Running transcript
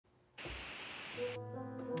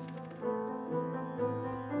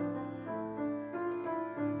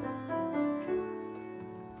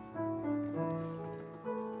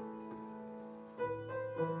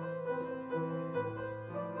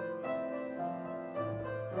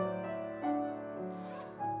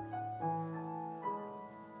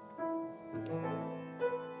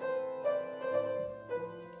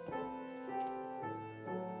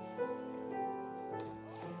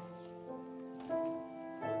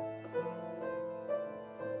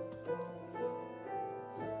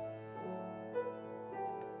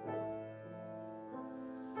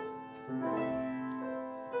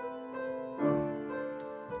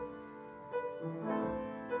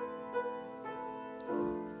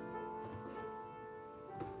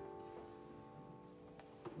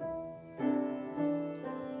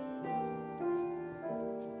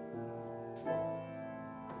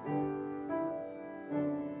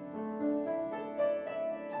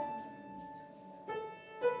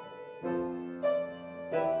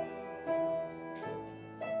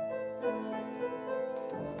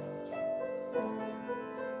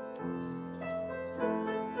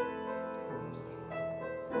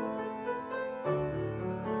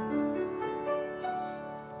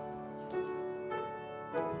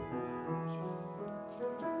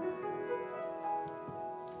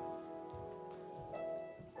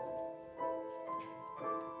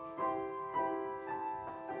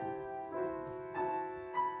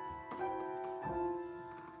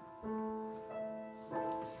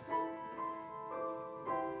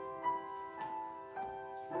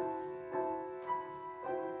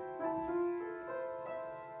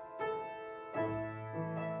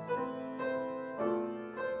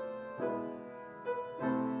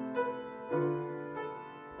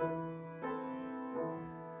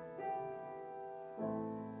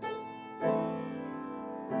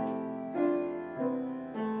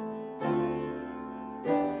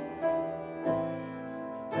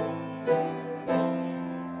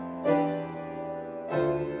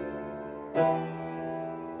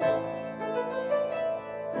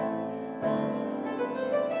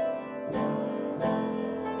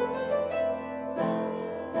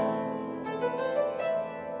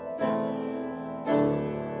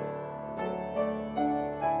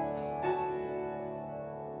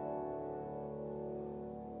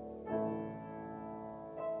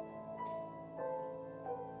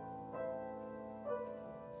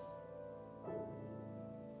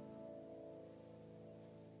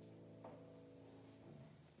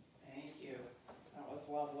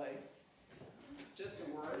Lovely. Just a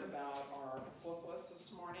word about our booklets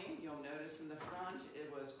this morning. You'll notice in the front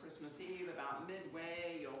it was Christmas Eve. About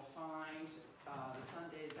midway you'll find the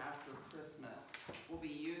Sundays after Christmas. We'll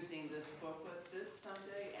be using this booklet this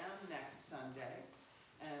Sunday and next Sunday.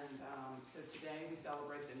 And so today we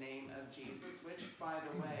celebrate the name of Jesus, which, by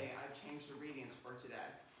the way, I've changed the readings for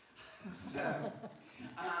today. So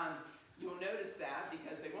you'll notice that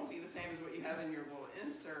because they won't be the same as what you have in your little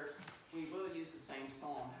insert. We will use the same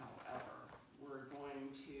psalm, however. We're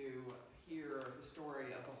going to hear the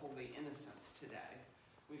story of the Holy Innocents today.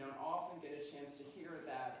 We don't often get a chance to hear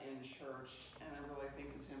that in church, and I really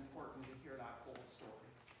think it's important to hear that whole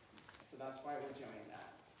story. So that's why we're doing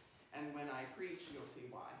that. And when I preach, you'll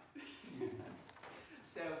see why.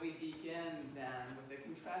 So we begin then with the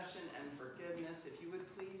confession and forgiveness. If you would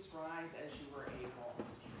please rise as you are able.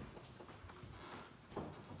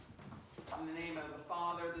 In the name of the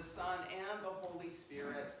Father, the Son, and the Holy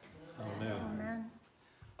Spirit. Amen. Amen.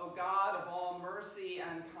 O God of all mercy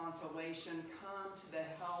and consolation, come to the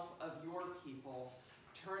help of your people,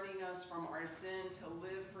 turning us from our sin to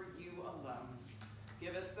live for you alone.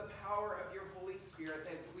 Give us the power of your Holy Spirit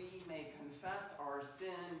that we may confess our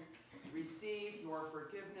sin, receive your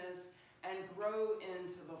forgiveness, and grow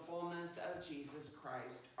into the fullness of Jesus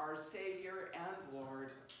Christ, our Savior and Lord.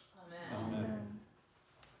 Amen. Amen.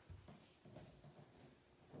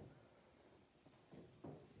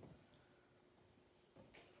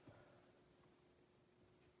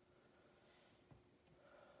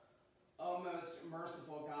 O most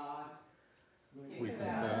merciful God, we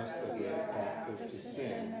confess that we are captive to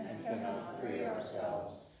sin and cannot free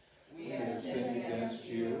ourselves. We have sinned against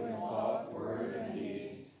you in thought, word, and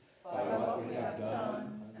deed, by what we have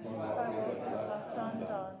done and what we have left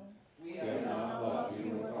undone. We have not loved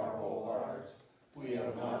you with our whole heart. We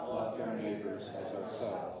have not loved our neighbors as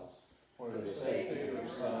ourselves. For the sake of your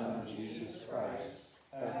Son, Jesus Christ,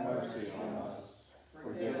 have mercy on us.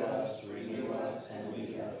 Forgive us, renew us, and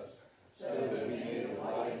lead us, so that we may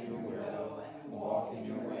delight in your will and walk in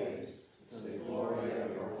your ways, to the glory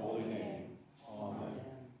of your holy name. Amen.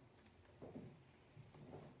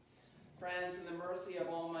 Friends, in the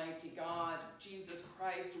Almighty God, Jesus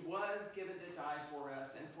Christ was given to die for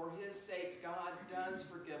us, and for his sake God does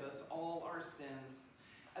forgive us all our sins.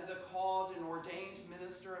 As a called and ordained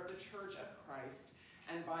minister of the Church of Christ,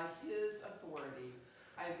 and by his authority,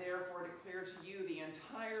 I therefore declare to you the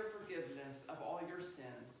entire forgiveness of all your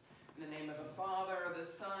sins. In the name of the Father, the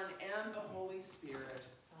Son, and the Holy Spirit.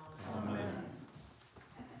 Amen.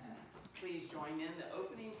 Please join in the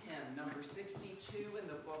opening hymn, number 62, in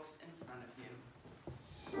the books in front of you.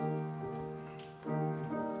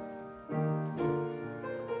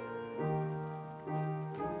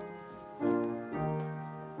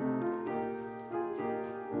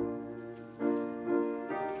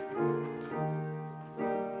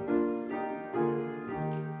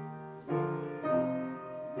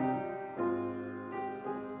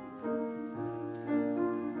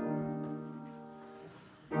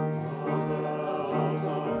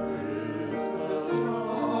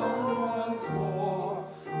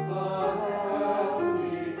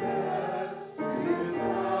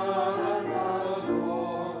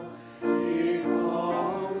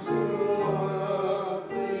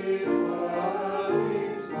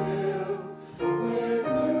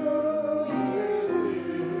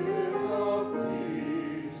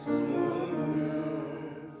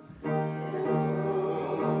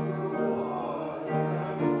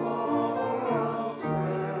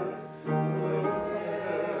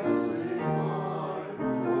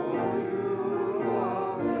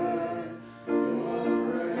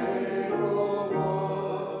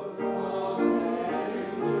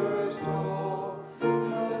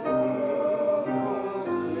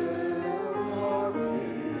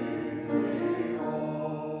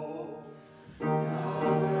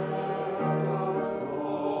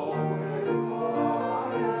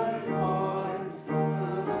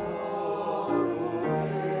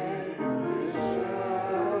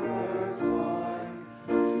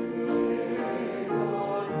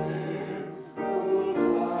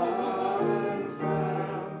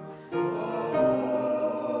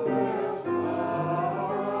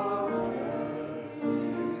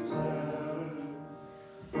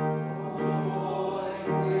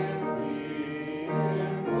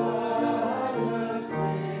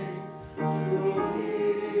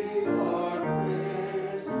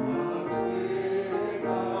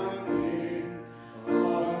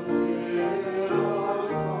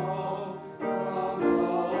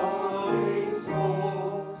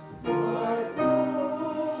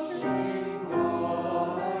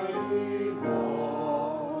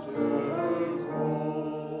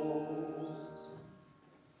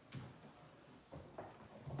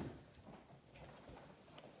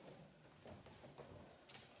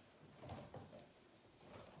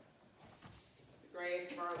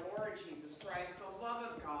 Grace of our Lord Jesus Christ, the love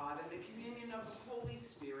of God, and the communion of the Holy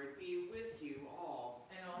Spirit be with you all.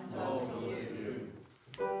 And also with you.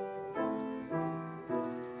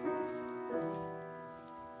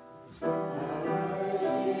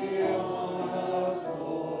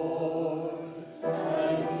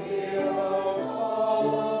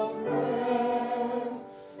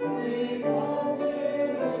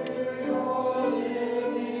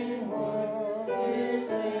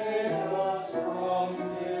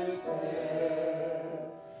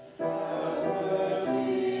 Have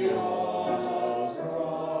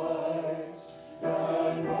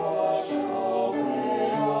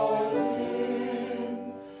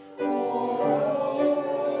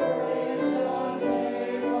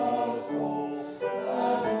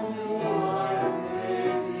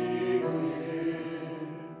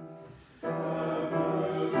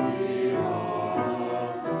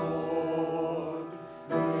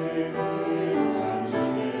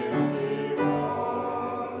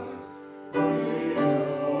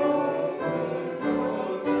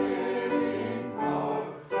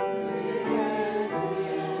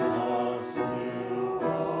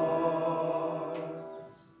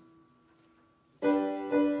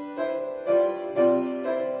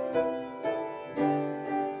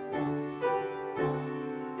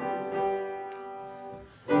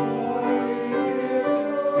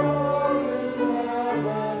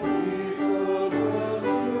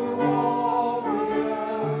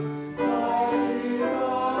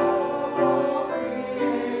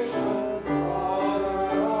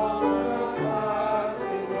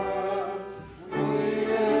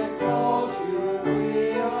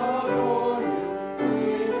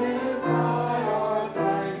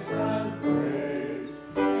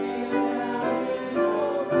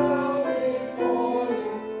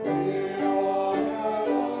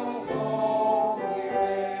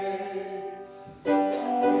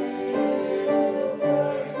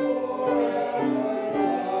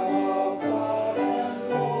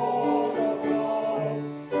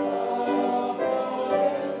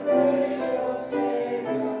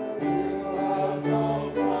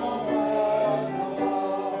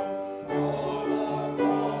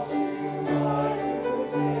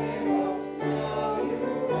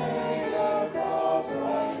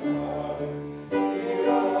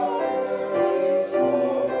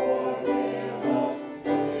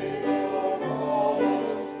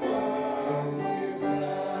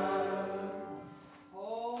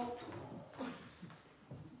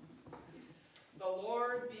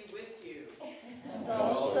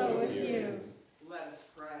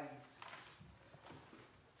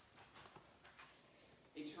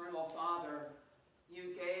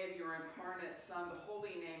Son, the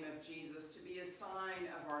holy name of Jesus, to be a sign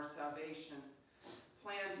of our salvation.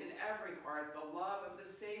 Plant in every heart the love of the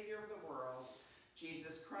Savior of the world,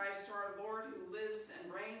 Jesus Christ our Lord, who lives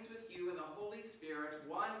and reigns with you in the Holy Spirit,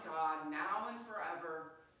 one God, now and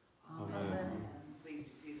forever. Amen. Please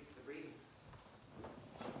be seated for the readings.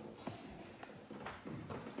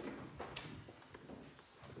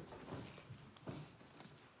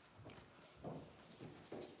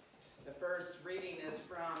 The first reading is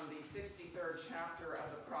from the 63rd chapter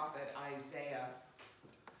of the prophet Isaiah.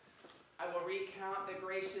 I will recount the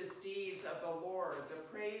gracious deeds of the Lord, the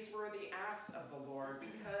praiseworthy acts of the Lord,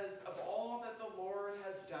 because of all that the Lord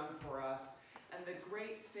has done for us, and the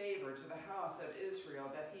great favor to the house of Israel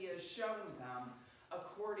that he has shown them,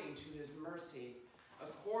 according to his mercy,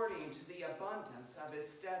 according to the abundance of his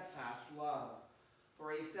steadfast love.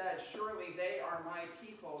 For he said, surely they are my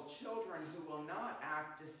people, children who will not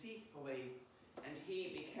act deceitfully. And he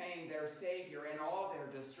became their Savior in all their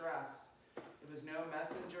distress. It was no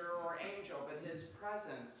messenger or angel, but his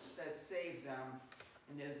presence that saved them.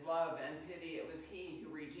 In his love and pity, it was he who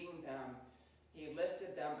redeemed them. He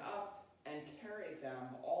lifted them up and carried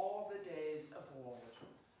them all the days of old.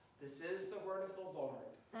 This is the word of the Lord.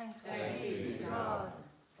 Thanks be to God.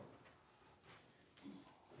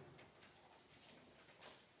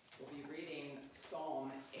 We'll be reading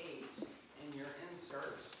Psalm 8 in your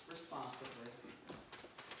insert responsively.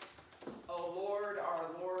 O Lord, our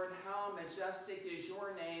Lord, how majestic is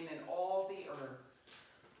your name in all the earth.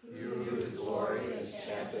 You whose glory is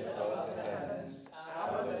chanted above the heavens,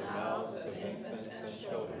 out of the mouths of infants and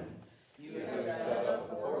children. You have set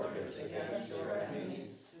up a fortress against your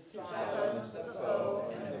enemies, to silence the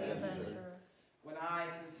foe and avenger. When I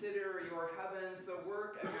consider your heavens, the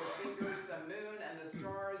work of your fingers, the moon and the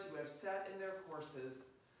stars you have set in their courses,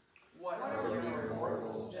 what are your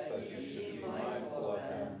mortals that you should be mindful of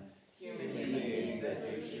them, human beings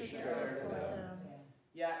that you should care for them?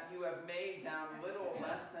 Yet you have made them little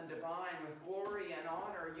less than divine. With glory and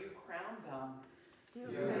honor you crown them.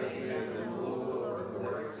 You have made them rule over the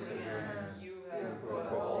works of your hands. You have put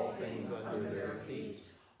all things under their feet,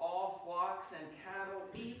 all flocks and cattle,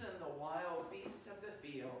 even the wild beast of the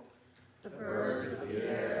field, the birds of the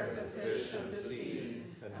air, the fish of the sea,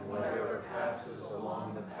 and whatever passes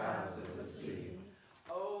along the paths of the sea.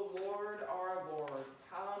 O Lord, our Lord,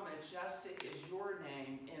 how majestic is your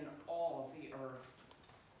name in all the earth.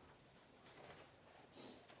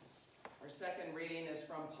 Our second reading is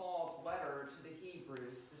from Paul's letter to the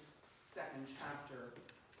Hebrews, the second chapter.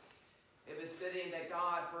 It was fitting that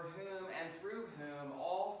God, for whom and through whom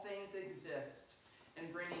all things exist,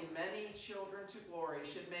 in bringing many children to glory,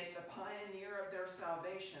 should make the pioneer of their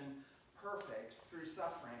salvation perfect through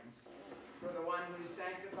sufferings. For the one who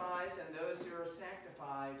sanctifies and those who are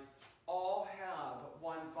sanctified all have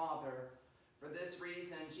one Father. For this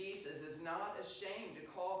reason, Jesus is not ashamed to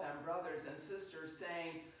call them brothers and sisters,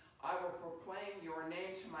 saying, I will proclaim your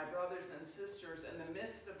name to my brothers and sisters. In the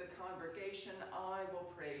midst of the congregation, I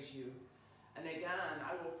will praise you. And again,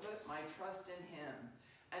 I will put my trust in him.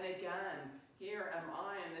 And again, here am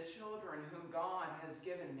I and the children whom God has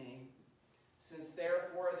given me. Since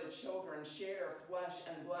therefore the children share flesh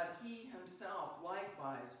and blood, he himself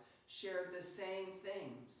likewise shared the same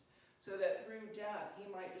things, so that through death he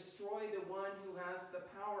might destroy the one who has the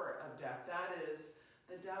power of death, that is,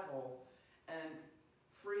 the devil, and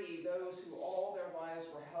free those who all their lives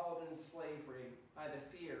were held in slavery by the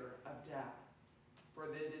fear of death.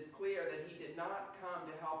 For it is clear that he did not come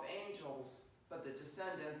to help angels, but the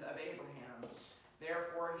descendants of Abraham.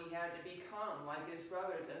 Therefore he had to become like his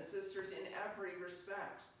brothers and sisters in every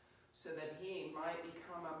respect, so that he might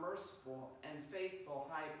become a merciful and faithful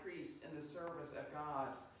high priest in the service of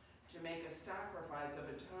God, to make a sacrifice of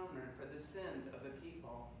atonement for the sins of the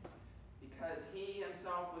people. Because he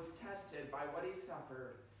himself was tested by what he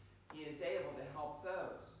suffered, he is able to help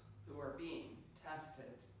those who are being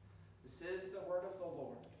tested. This is the word of the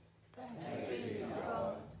Lord. Thanks be to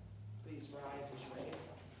God. Please rise as you're able.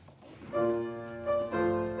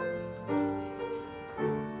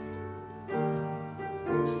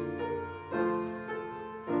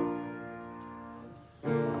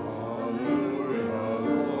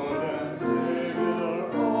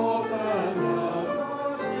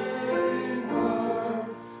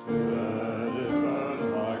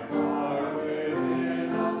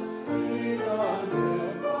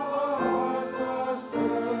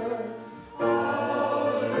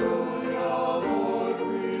 Hallelujah, Lord,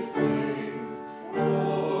 we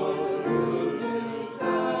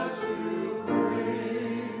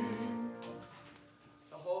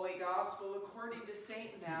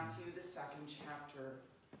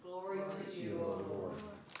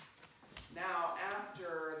Now,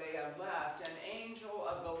 after they had left, an angel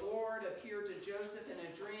of the Lord appeared to Joseph in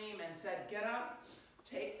a dream and said, "Get up,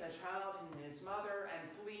 take the child and his mother,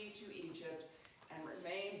 and flee to Egypt, and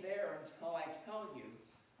remain there until I tell you.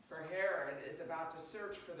 For Herod is about to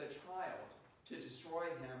search for the child to destroy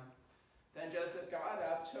him." Then Joseph got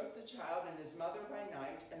up, took the child and his mother by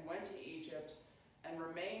night, and went to Egypt, and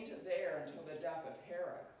remained there until the death of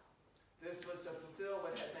Herod. This was to fulfill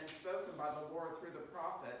what had been spoken by the Lord through the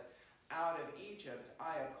prophet, "Out of Egypt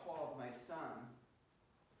I have called my son."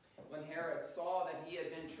 When Herod saw that he had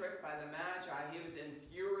been tricked by the Magi, he was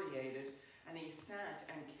infuriated, and he sent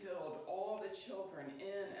and killed all the children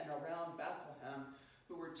in and around Bethlehem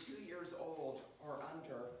who were 2 years old or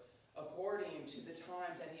under, according to the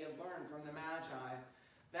time that he had learned from the Magi.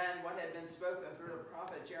 Then what had been spoken through the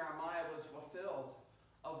prophet Jeremiah was fulfilled.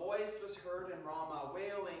 A voice was heard in Ramah,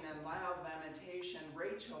 wailing and loud lamentation,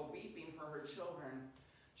 Rachel weeping for her children.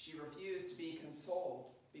 She refused to be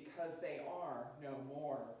consoled, because they are no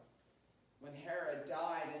more. When Herod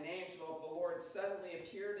died, an angel of the Lord suddenly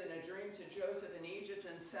appeared in a dream to Joseph in Egypt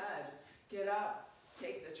and said, "Get up,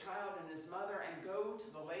 take the child and his mother, and go to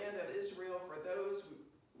the land of Israel, for those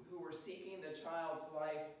who were seeking the child's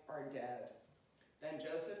life are dead." Then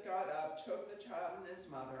Joseph got up, took the child and his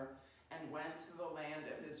mother, and went to the land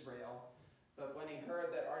of Israel. But when he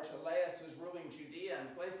heard that Archelaus was ruling Judea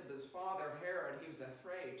in place of his father Herod, he was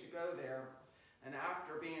afraid to go there. And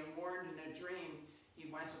after being warned in a dream,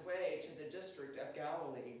 he went away to the district of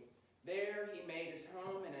Galilee. There he made his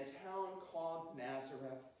home in a town called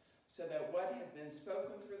Nazareth, so that what had been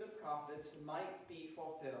spoken through the prophets might be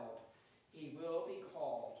fulfilled. He will be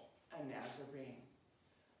called a Nazarene.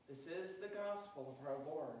 This is the gospel of our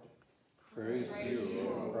Lord. Praise to you,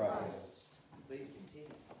 Lord Christ. Please be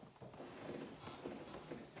seated.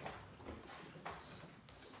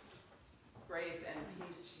 Grace and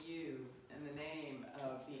peace to you in the name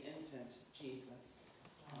of the infant Jesus.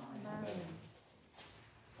 Amen.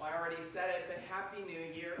 Well, I already said it, but Happy New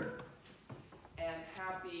Year and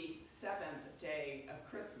happy 7th day of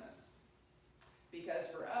Christmas. Because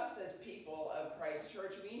for us as people of Christ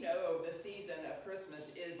Church, we know the season of Christmas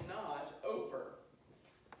is not over.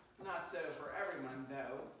 Not so for everyone,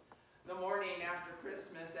 though. The morning after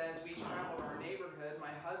Christmas, as we traveled our neighborhood,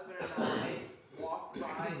 my husband and I walked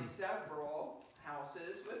by several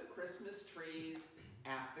houses with Christmas trees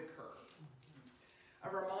at the curb. A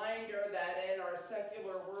reminder that in our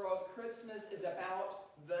secular world, Christmas is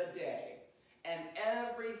about the day and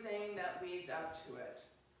everything that leads up to it.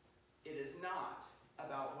 It is not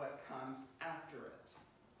about what comes after it.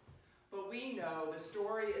 But we know the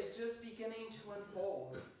story is just beginning to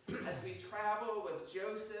unfold as we travel with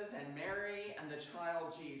Joseph and Mary and the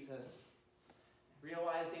child Jesus,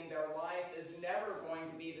 realizing their life is never going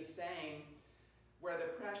to be the same, where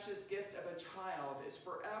the precious gift of a child is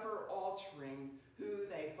forever altering who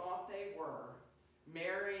they thought they were.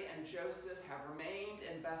 Mary and Joseph have remained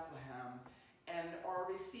in Bethlehem and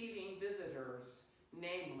are receiving visitors,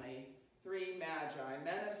 namely 3 magi,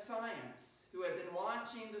 men of science, who had been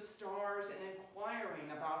watching the stars and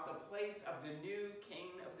inquiring about the place of the new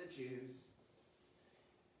King of the Jews.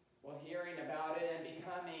 Well, hearing about it and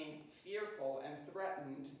becoming fearful and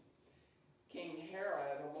threatened, King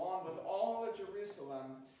Herod, along with all of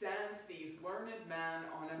Jerusalem, sends these learned men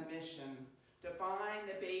on a mission to find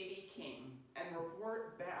the baby king and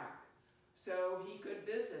report back so he could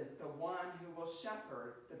visit the one who will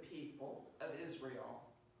shepherd the people of Israel.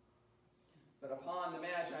 But upon the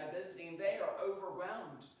Magi visiting, they are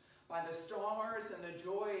overwhelmed by the stars and the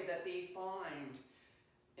joy that they find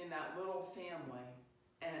in that little family,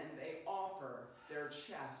 and they offer their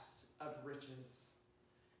chest of riches.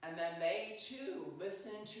 And then they too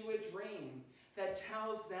listen to a dream that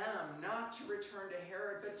tells them not to return to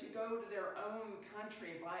Herod, but to go to their own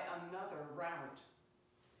country by another route.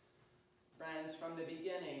 Friends, from the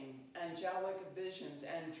beginning, angelic visions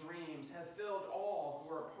and dreams have filled all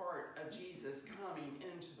who are part of Jesus coming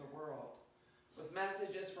into the world, with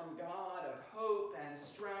messages from God of hope and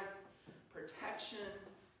strength, protection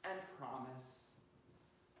and promise.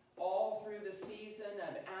 All through the season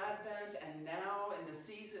of Advent and now in the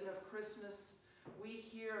season of Christmas, we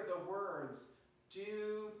hear the words,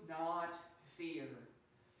 "Do not fear."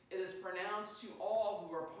 It is pronounced to all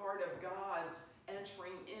who are part of God's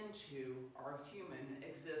entering into our human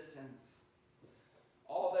existence.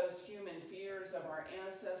 All those human fears of our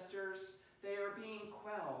ancestors, they are being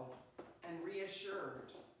quelled and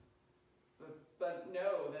reassured. But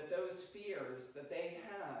know that those fears that they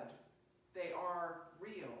had, they are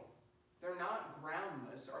real. They're not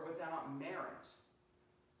groundless or without merit.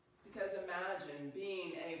 Because imagine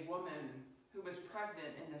being a woman who was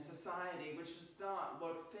pregnant in a society which does not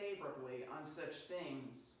look favorably on such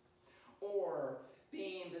things, or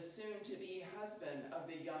being the soon-to-be husband of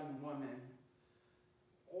the young woman,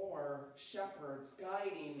 or shepherds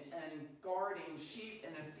guiding and guarding sheep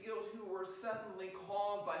in a field who were suddenly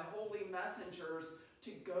called by holy messengers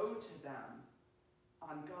to go to them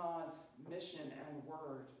on God's mission and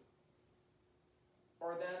word.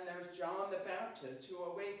 Or then there's John the Baptist, who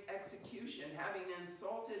awaits execution, having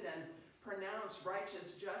insulted and pronounced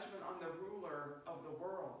righteous judgment on the ruler of the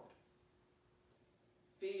world.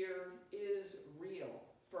 Fear is real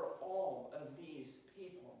for all of these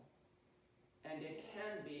people, and it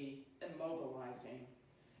can be immobilizing.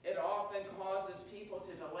 It often causes people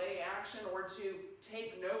to delay action or to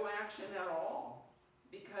take no action at all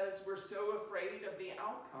because we're so afraid of the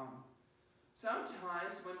outcome.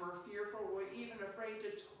 Sometimes when we're fearful, we're even afraid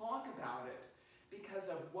to talk about it because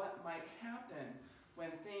of what might happen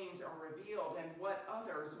when things are revealed and what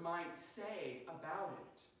others might say about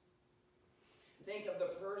it. Think of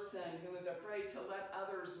the person who is afraid to let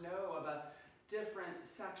others know of a different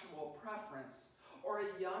sexual preference, or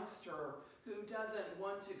a youngster who doesn't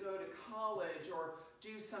want to go to college or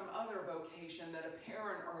do some other vocation that a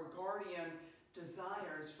parent or a guardian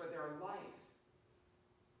desires for their life.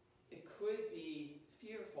 It could be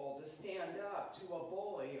fearful to stand up to a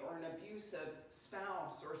bully or an abusive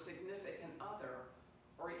spouse or significant other,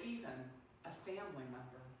 or even a family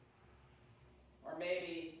member. Or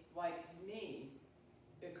maybe, like me,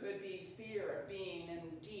 it could be fear of being in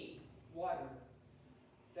deep water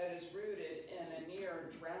that is rooted in a near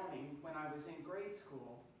drowning when I was in grade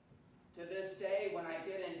school. To this day, when I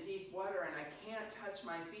get in deep water and I can't touch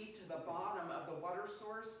my feet to the bottom of the water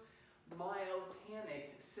source, mild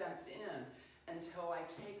panic sets in until I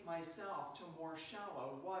take myself to more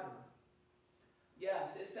shallow water.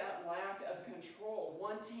 Yes, it's that lack of control,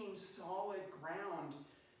 wanting solid ground,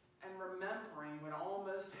 and remembering what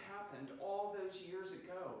almost happened all those years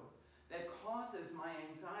ago that causes my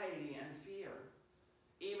anxiety and fear,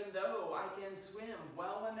 even though I can swim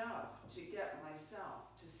well enough to get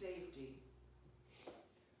myself to safety.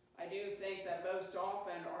 I do think that most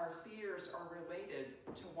often our fears are related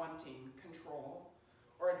to wanting control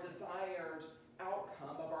or a desired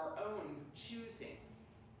outcome of our own choosing.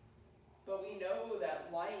 But we know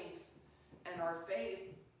that life and our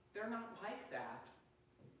faith, they're not like that.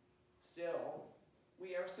 Still,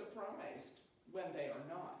 we are surprised when they are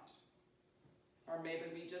not. Or maybe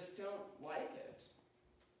we just don't like it.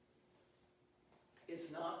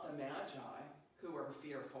 It's not the Magi who are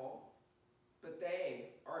fearful, but they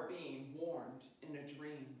are being warned in a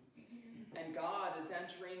dream. And God is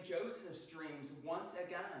entering Joseph's dreams once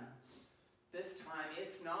again. This time,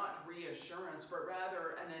 it's not reassurance, but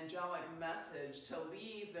rather an angelic message to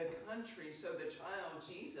leave the country so the child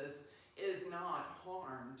Jesus is not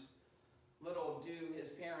harmed. Little do his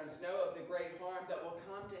parents know of the great harm that will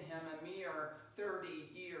come to him a mere 30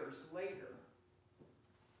 years later.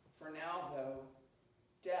 For now, though,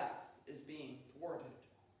 death is being thwarted.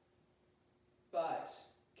 But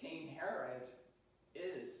King Herod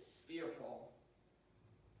is fearful.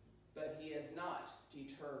 But he is not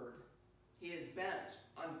deterred. He is bent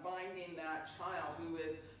on finding that child who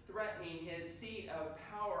is threatening his seat of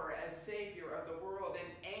power as Savior of the world,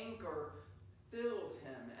 and anger fills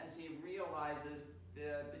him as he realizes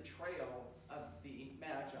the betrayal of the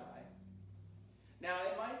Magi. Now,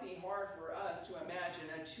 it might be hard for us to imagine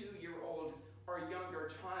a 2-year-old or younger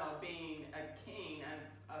child being a king and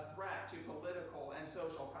a threat to political and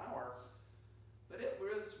social power, but it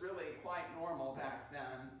was really quite normal back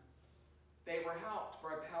then. They were helped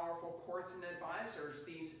by powerful courts and advisors,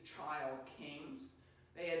 these child kings.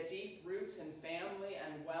 They had deep roots in family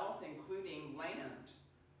and wealth, including land.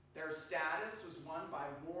 Their status was won by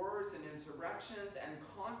wars and insurrections and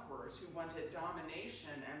conquerors who wanted domination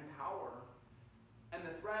and power. And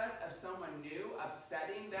the threat of someone new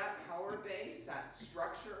upsetting that power base, that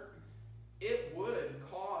structure, it would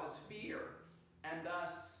cause fear and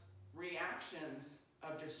thus reactions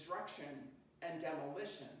of destruction and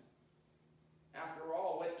demolition. After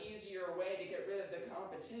all, what easier way to get rid of the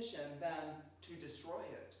competition than to destroy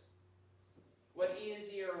it? What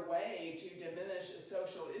easier way to diminish a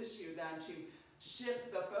social issue than to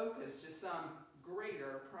shift the focus to some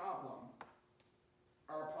greater problem?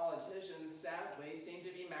 Our politicians, sadly, seem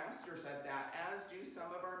to be masters at that, as do some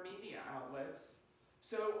of our media outlets.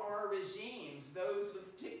 So are regimes, those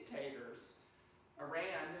with dictators.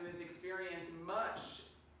 Iran, who has experienced much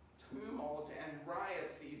tumult and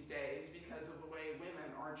riots these days because of the way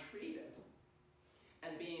women are treated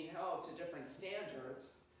and being held to different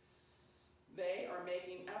standards, they are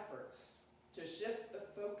making efforts to shift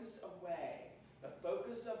the focus away, the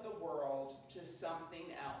focus of the world, to something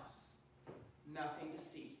else. Nothing to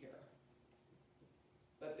see here.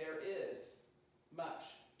 But there is much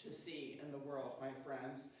to see in the world, my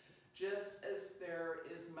friends, just as there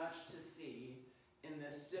is much to see in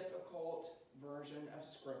this difficult version of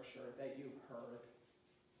Scripture that you've heard.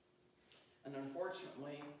 And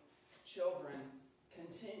unfortunately, children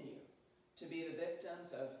continue to be the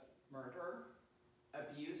victims of murder,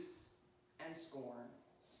 abuse, and scorn.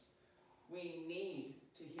 We need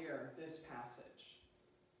to hear this passage.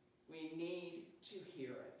 We need to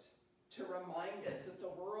hear it, to remind us that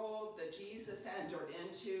the world that Jesus entered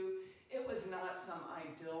into, it was not some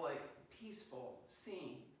idyllic, peaceful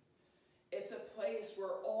scene. It's a place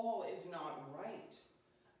where all is not right,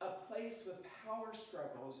 a place with power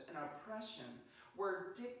struggles and oppression, where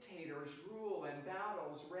dictators rule and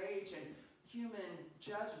battles rage and human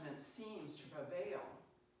judgment seems to prevail.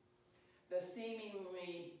 The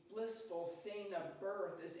seemingly blissful scene of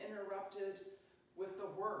birth is interrupted with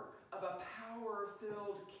the work of a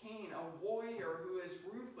power-filled king, a warrior who is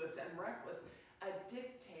ruthless and reckless, a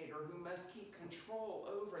dictator who must keep control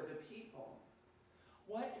over the people.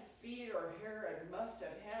 What fear Herod must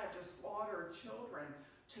have had to slaughter children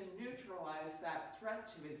to neutralize that threat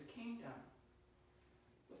to his kingdom.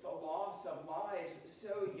 With the loss of lives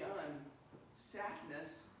so young,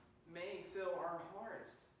 sadness may fill our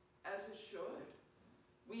hearts, as it should.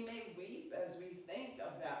 We may weep as we think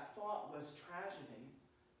of that thoughtless tragedy,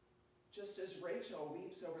 just as Rachel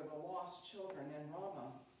weeps over the lost children in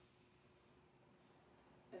Ramah.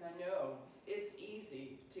 And I know it's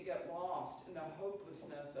easy to get lost in the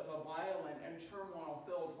hopelessness of a violent and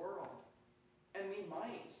turmoil-filled world. And we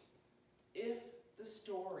might, if the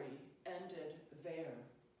story ended there.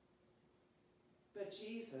 But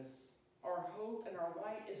Jesus, our hope and our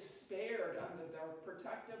light, is spared under the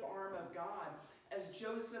protective arm of God as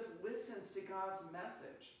Joseph listens to God's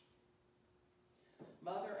message.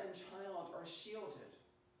 Mother and child are shielded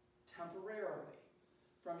temporarily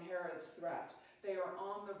from Herod's threat. They are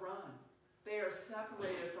on the run. They are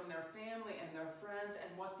separated from their family and their friends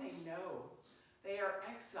and what they know. They are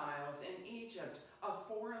exiles in Egypt. A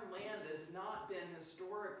foreign land has not been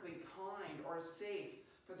historically kind or safe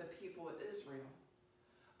for the people of Israel.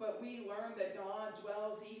 But we learn that God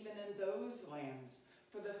dwells even in those lands,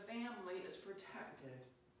 for the family is protected.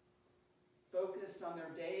 Focused on their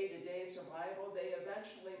day-to-day survival, they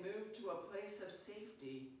eventually move to a place of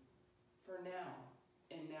safety, for now,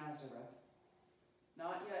 in Nazareth.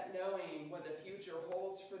 Not yet knowing what the future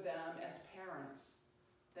holds for them as parents,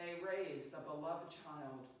 they raise the beloved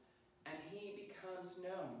child, and he becomes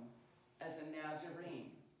known as a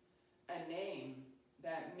Nazarene, a name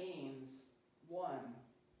that means one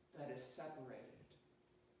that is separated.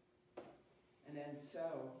 And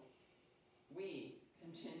so, we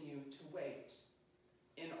continue to wait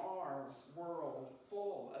in our world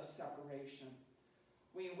full of separation.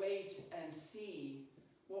 We wait and see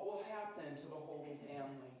what will happen to the Holy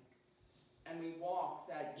Family. And we walk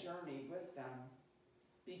that journey with them,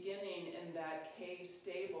 beginning in that cave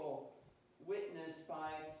stable witnessed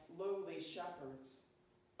by lowly shepherds,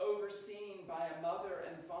 overseen by a mother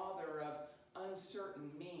and father of uncertain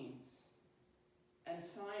means, and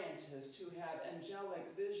scientists who have angelic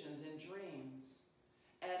visions and dreams,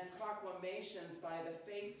 and proclamations by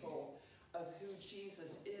the faithful of who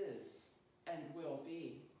Jesus is and will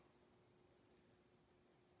be.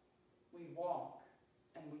 We walk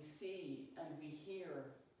and we see and we hear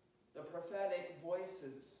the prophetic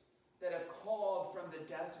voices that have called from the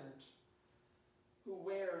desert, who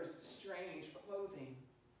wears strange clothing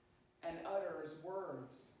and utters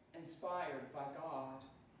words inspired by God.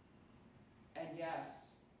 And yes,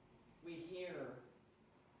 we hear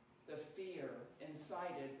the fear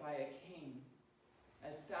incited by a king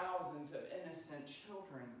as thousands of innocent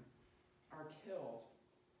children are killed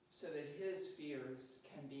so that his fears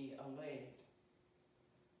can be allayed.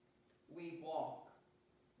 We walk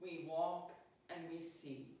and we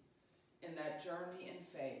see in that journey in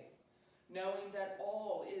faith, knowing that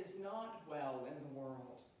all is not well in the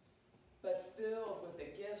world, but filled with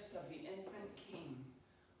the gifts of the infant King,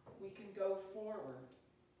 we can go forward.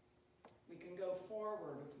 We can go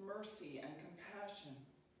forward with mercy and compassion,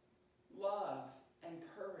 love and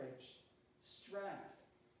courage, strength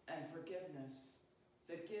and forgiveness,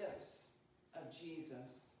 the gifts of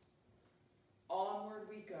Jesus. Onward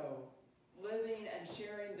we go, living and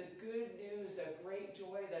sharing the good news of great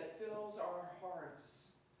joy that fills our hearts,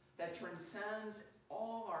 that transcends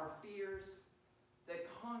all our fears, that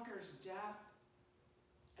conquers death,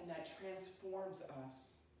 and that transforms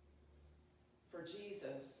us. For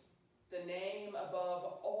Jesus, the name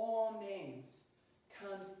above all names,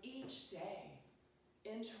 comes each day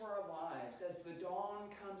into our lives as the dawn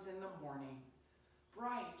comes in the morning,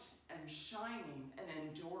 bright and shining and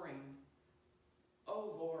enduring.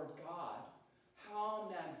 O Lord God,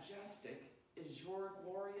 how majestic is your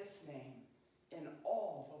glorious name in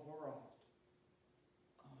all the world.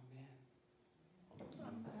 Amen.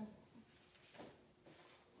 Amen.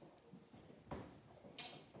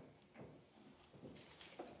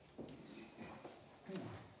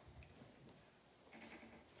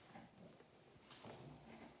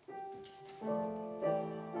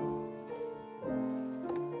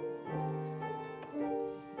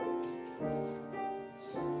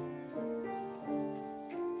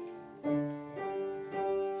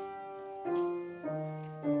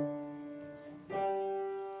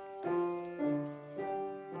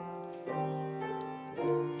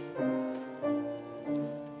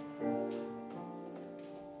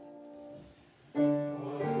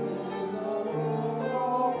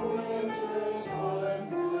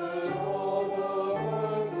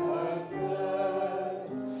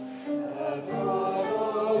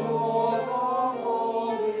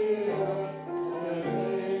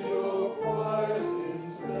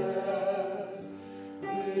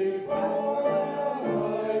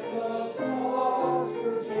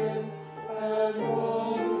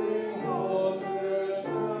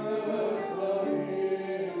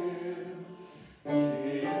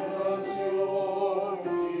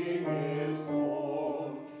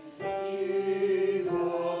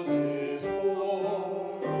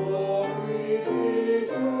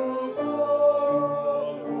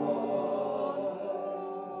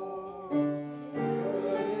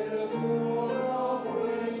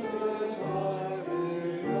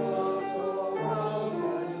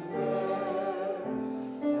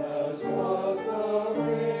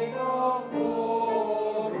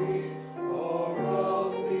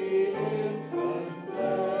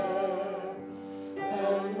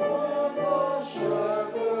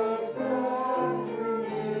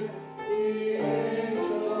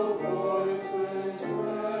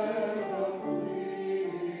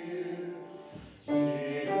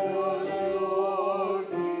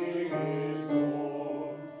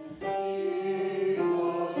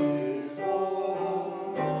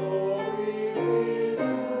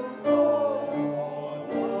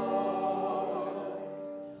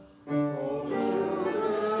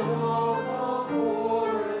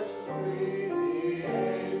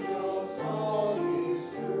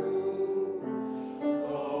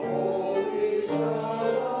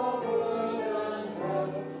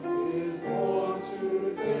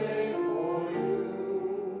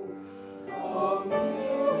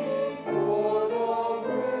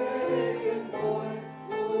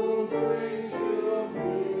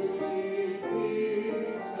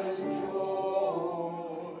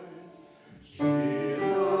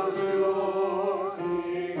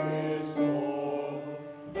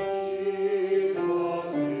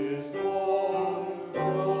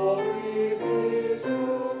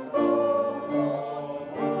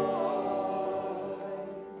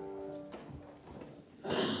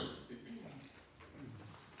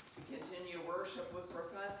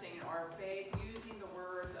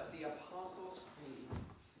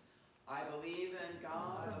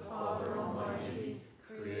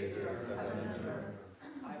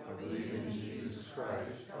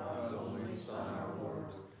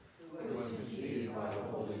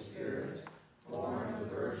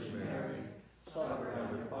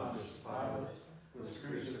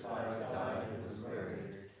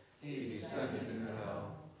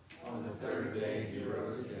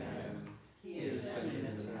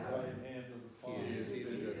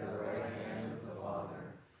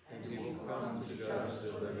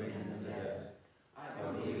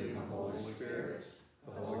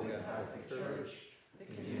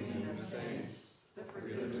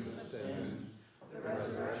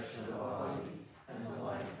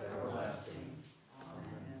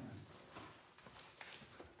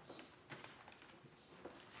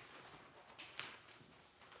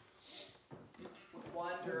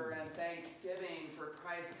 Wonder and thanksgiving for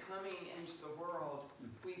Christ coming into the world,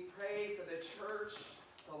 we pray for the church,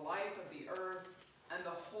 the life of the earth, and the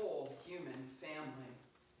whole human family.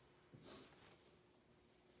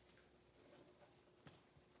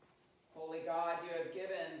 Holy God, you have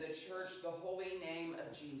given the church the holy name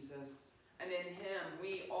of Jesus, and in him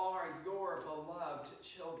we are your beloved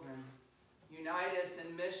children. Unite us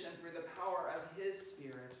in mission through the power of his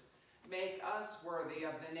Spirit. Make us worthy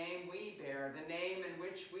of the name we bear, the name in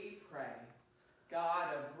which we pray.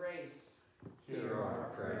 God of grace, hear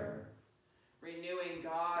our prayer. Renewing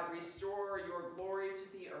God, restore your glory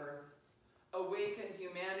to the earth. Awaken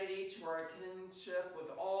humanity to our kinship with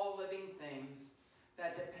all living things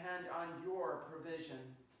that depend on your provision.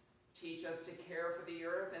 Teach us to care for the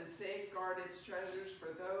earth and safeguard its treasures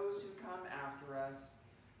for those who come after us.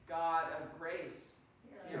 God of grace,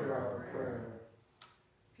 hear our prayer.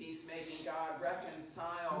 Peacemaking God,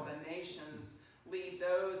 reconcile the nations. Lead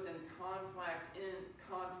those in conflict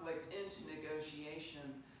into negotiation,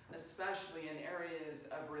 especially in areas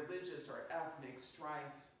of religious or ethnic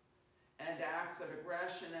strife, and acts of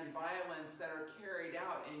aggression and violence that are carried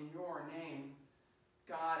out in your name.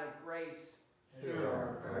 God of grace, hear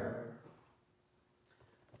our prayer.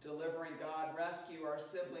 Delivering God, rescue our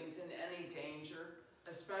siblings in any danger,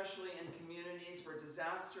 especially in communities where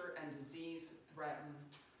disaster and disease threaten.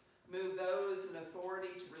 Move those in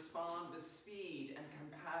authority to respond with speed and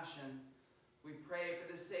compassion. We pray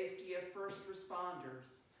for the safety of first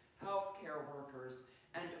responders, healthcare workers,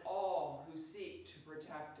 and all who seek to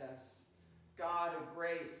protect us. God of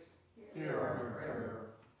grace, hear our prayer.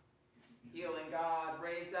 Healing God,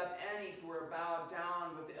 raise up any who are bowed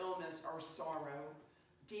down with illness or sorrow.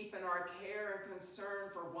 Deepen our care and concern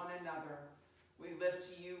for one another. We lift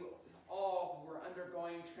to you all who are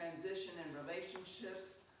undergoing transition in relationships,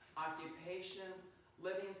 occupation,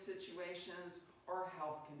 living situations, or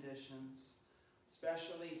health conditions.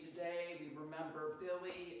 Especially today, we remember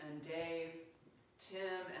Billy and Dave, Tim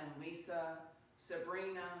and Lisa,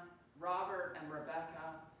 Sabrina, Robert and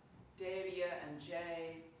Rebecca, Davia and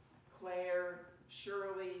Jay, Claire,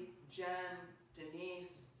 Shirley, Jen,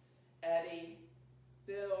 Denise, Eddie,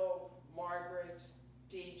 Bill, Margaret,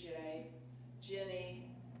 DJ, Ginny,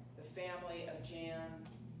 the family of Jan,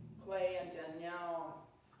 Clay and Danielle,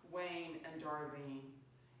 Wayne and Darlene,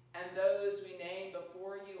 and those we name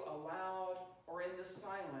before you aloud or in the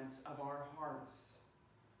silence of our hearts.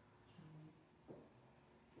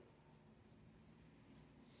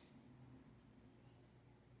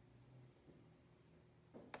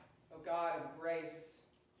 O God of grace,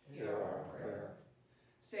 hear our prayer.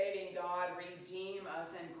 Saving God, redeem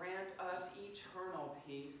us and grant us eternal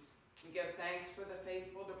peace. We give thanks for the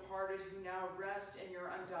faithful departed who now rest in your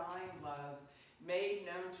undying love, made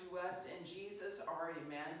known to us in Jesus our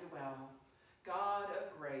Emmanuel. God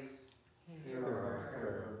of grace, hear our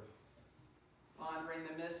prayer. pondering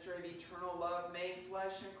the mystery of eternal love made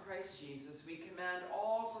flesh in Christ Jesus, we commend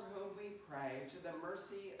all for whom we pray to the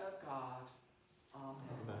mercy of God. Amen.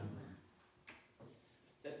 Amen.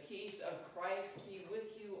 The peace of Christ be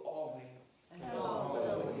with you always. And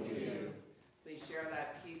also with you. Please share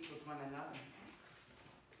that peace with one another.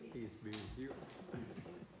 Peace be with you.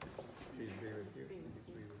 Peace be with you. Peace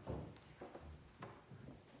be with you.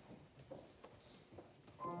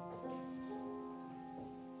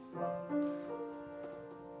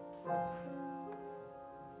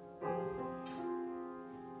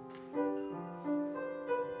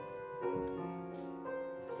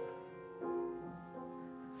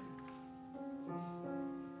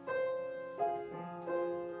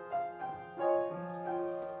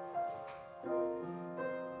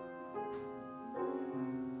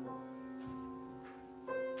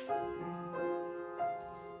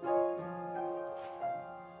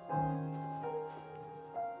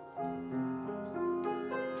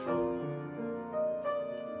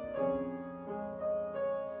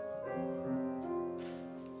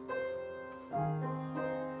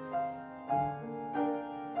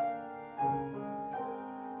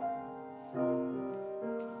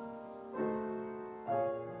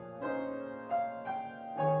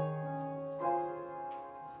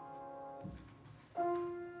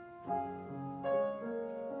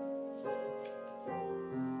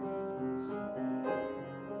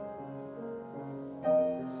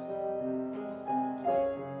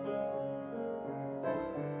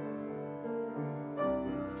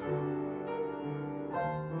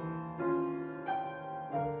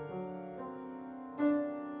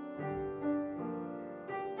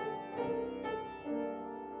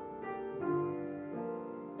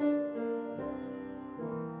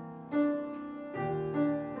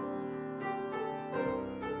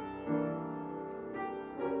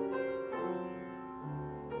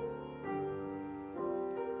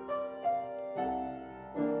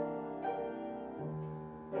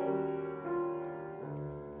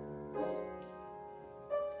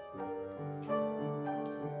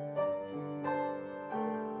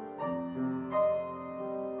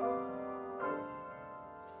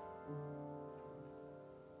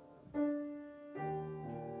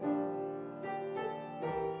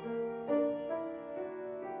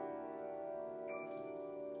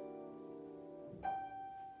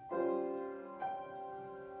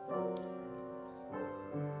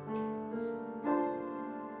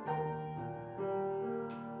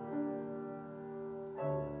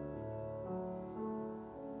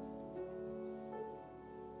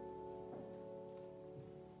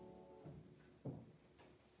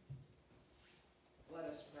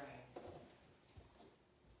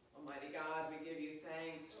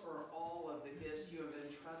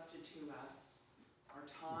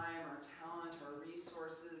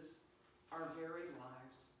 our very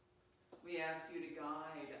lives. We ask you to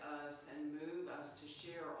guide us and move us to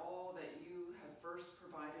share all that you have first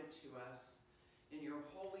provided to us in your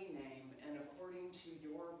holy name and according to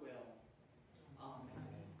your will. Amen.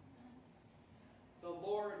 The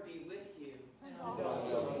Lord be with you. And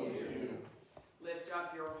also with you. Lift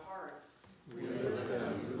up your hearts. We lift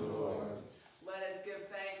them to the Lord. Let us give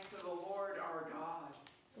thanks to the Lord our God.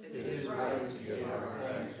 It is right to give our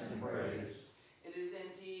thanks and praise. It is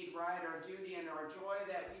indeed right, our duty and our joy,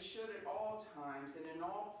 that we should at all times and in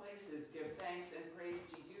all places give thanks and praise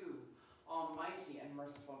to you, Almighty and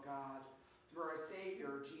merciful God, through our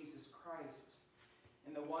Savior, Jesus Christ.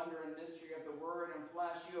 In the wonder and mystery of the Word and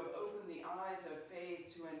flesh, you have opened the eyes of faith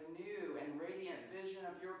to a new and radiant vision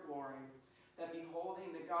of your glory, that beholding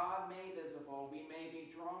the God made visible, we may be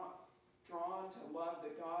drawn to love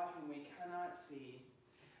the God whom we cannot see.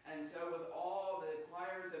 And so with all the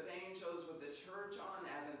choirs of angels, with the church on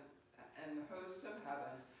heaven and the hosts of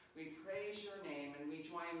heaven, we praise your name and we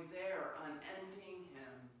join their unending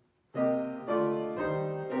hymn.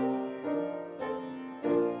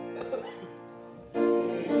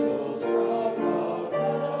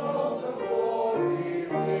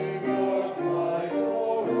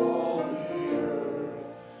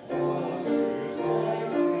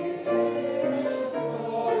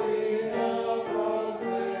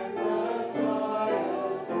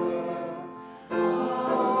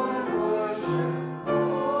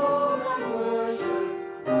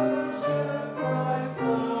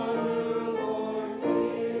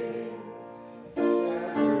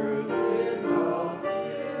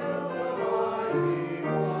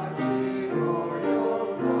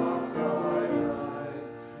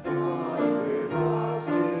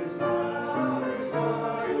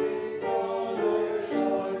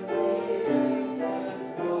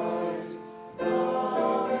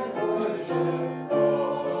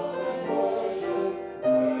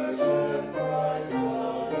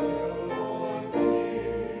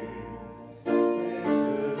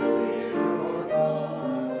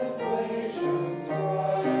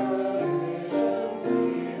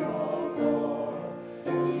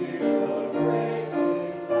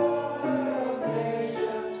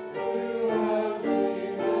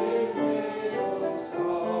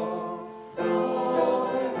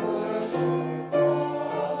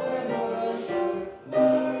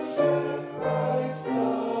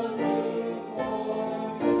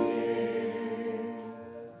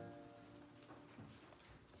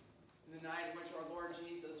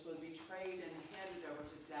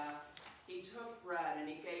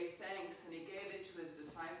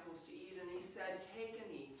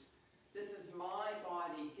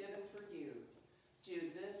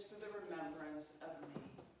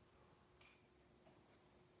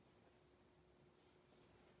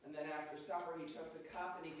 And then after supper, he took the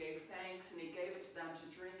cup and he gave thanks and he gave it to them to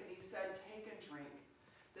drink. And he said, "Take and drink.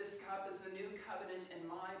 This cup is the new covenant in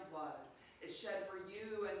my blood. It's shed for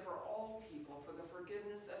you and for all people for the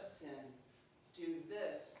forgiveness of sin. Do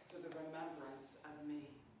this for the remembrance of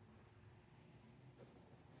me."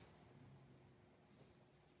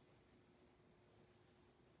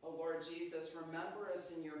 O Lord Jesus, remember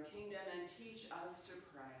us in your kingdom and teach us to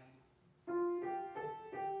pray.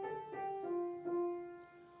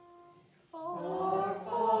 Our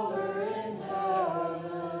Father in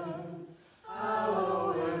heaven,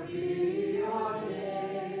 hallowed be your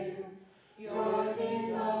name. Your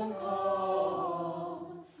kingdom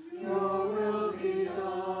come, your will be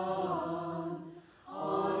done,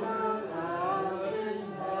 on earth as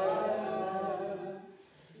in heaven.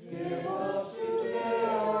 Give us today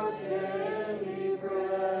our daily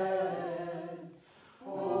bread,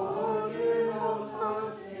 forgive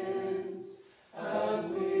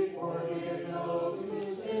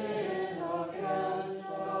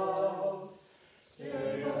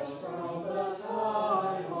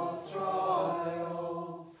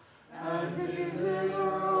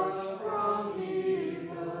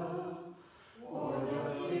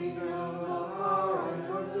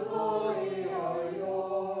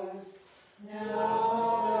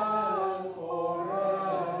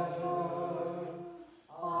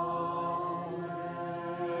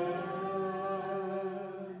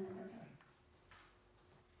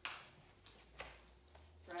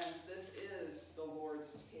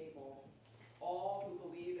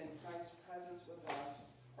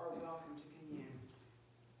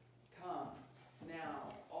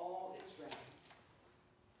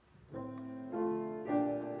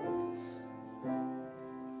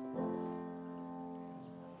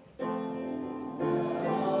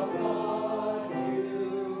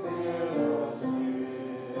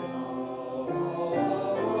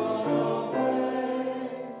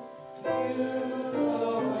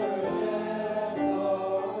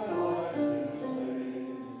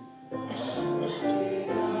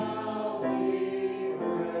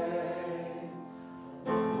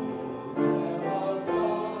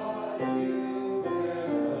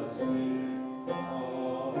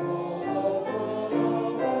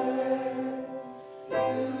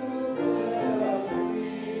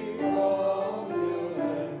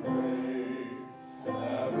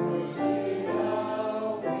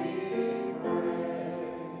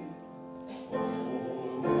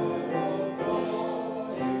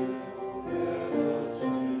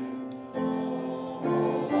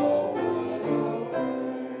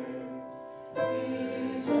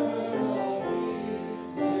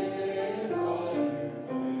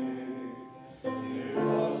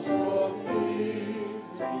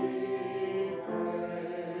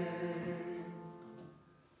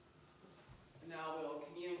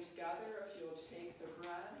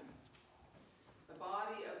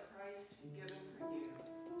given for you.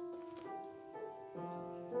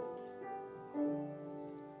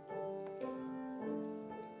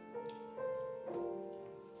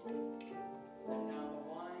 And now the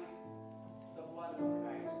wine, the blood of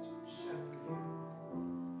Christ, shed for you.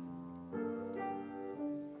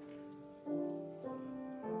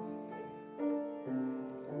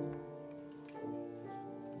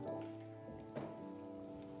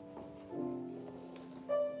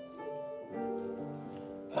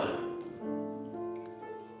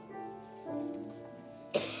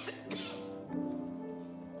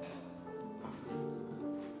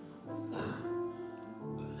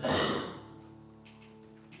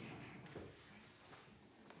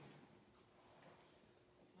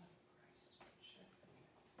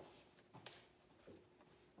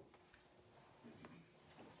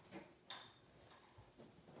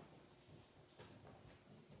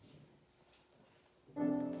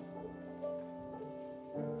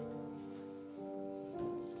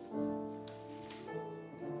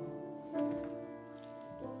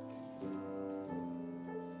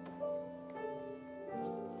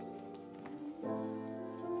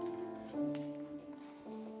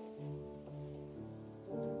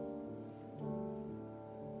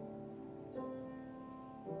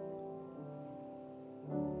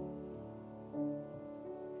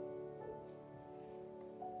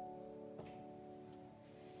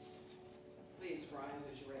 Please rise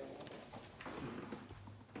as you're able.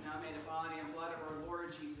 Now may the body and blood of our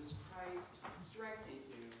Lord Jesus Christ strengthen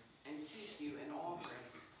you and keep you in all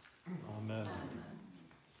grace. Amen.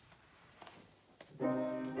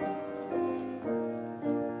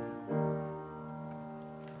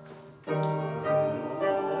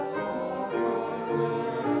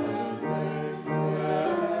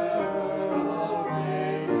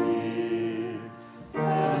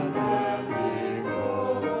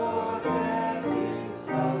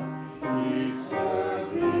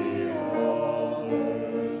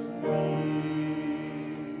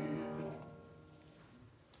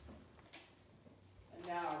 And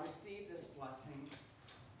now receive this blessing.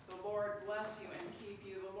 The Lord bless you and keep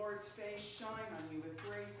you. The Lord's face shine on you with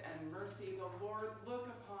grace and mercy. The Lord look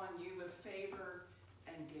upon you with favor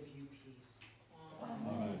and give you peace.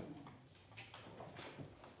 Amen.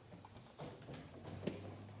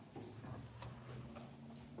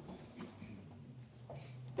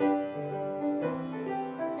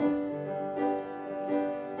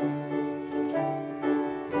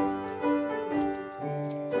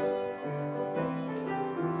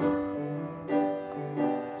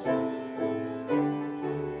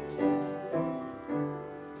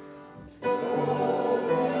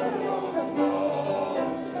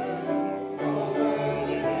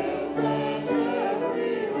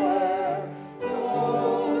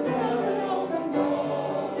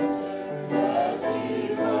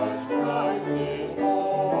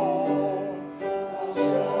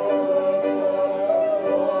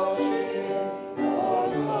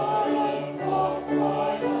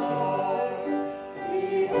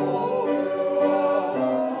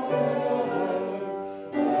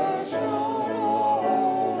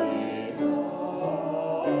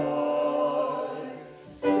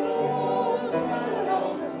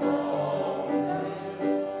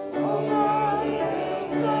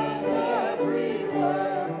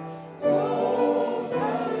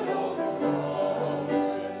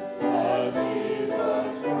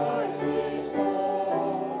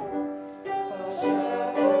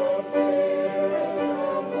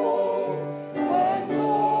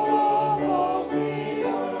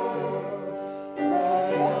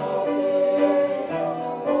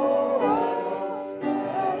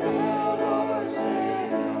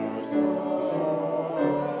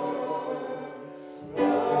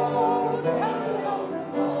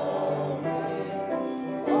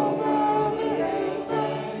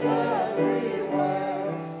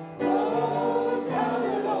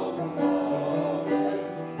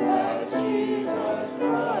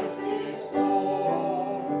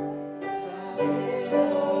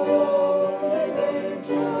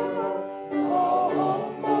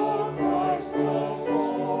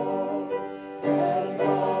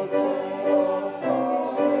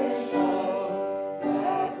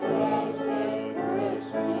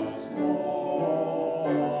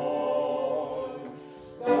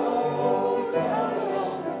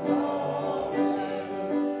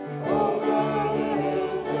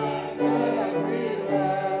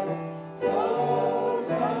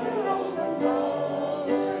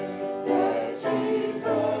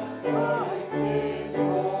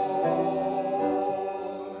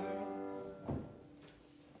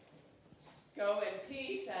 Go in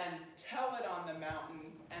peace and tell it on the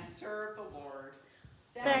mountain and serve the Lord.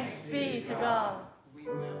 Thanks be to God. We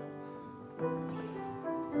will.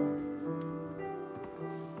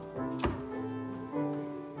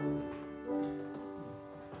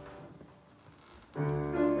 Thank